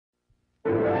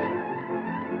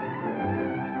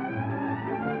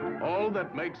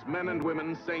that makes men and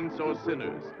women saints or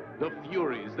sinners, the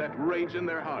furies that rage in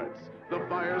their hearts, the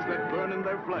fires that burn in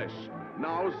their flesh,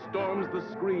 now storms the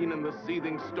screen in the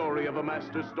seething story of a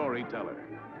master storyteller,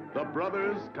 the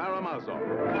Brothers Karamazov.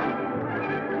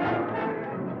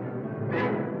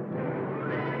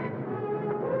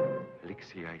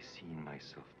 Alexei, I see in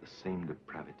myself the same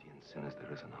depravity and sin as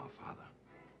there is in our father.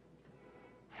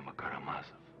 I'm a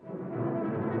Karamazov.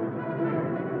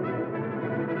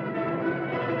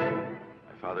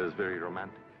 My father is very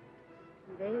romantic.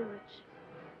 Very rich.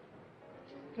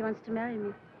 He wants to marry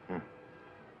me.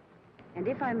 And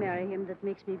if I marry him, that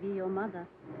makes me be your mother.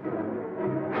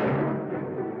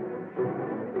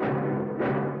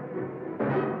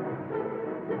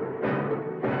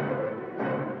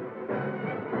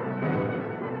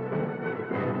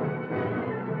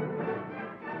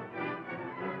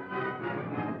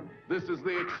 This is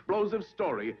the explosive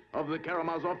story of the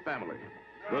Karamazov family.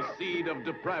 The seed of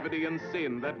depravity and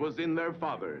sin that was in their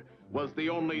father was the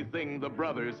only thing the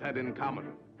brothers had in common.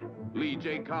 Lee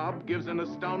J. Cobb gives an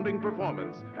astounding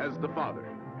performance as the father.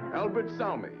 Albert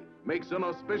Salmi makes an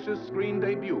auspicious screen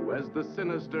debut as the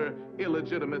sinister,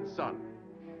 illegitimate son.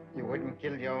 You wouldn't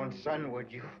kill your own son,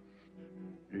 would you?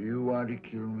 Do you want to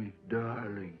kill me,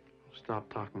 darling?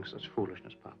 Stop talking such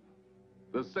foolishness, Pop.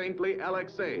 The saintly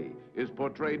Alexei is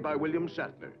portrayed by William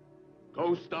Shatner.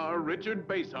 Co-star Richard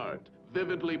Basehart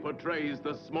vividly portrays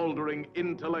the smoldering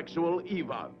intellectual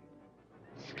Ivan.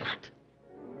 Slut.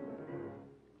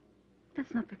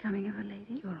 That's not becoming of a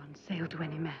lady. You're on sale to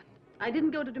any man. I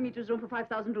didn't go to Dimitri's room for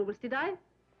 5,000 rubles, did I?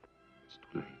 It's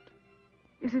too late.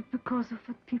 Is it because of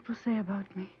what people say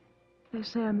about me? They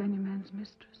say I'm any man's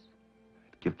mistress.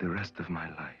 I'd give the rest of my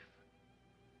life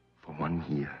for 1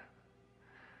 year,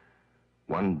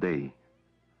 1 day,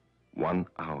 1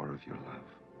 hour of your love.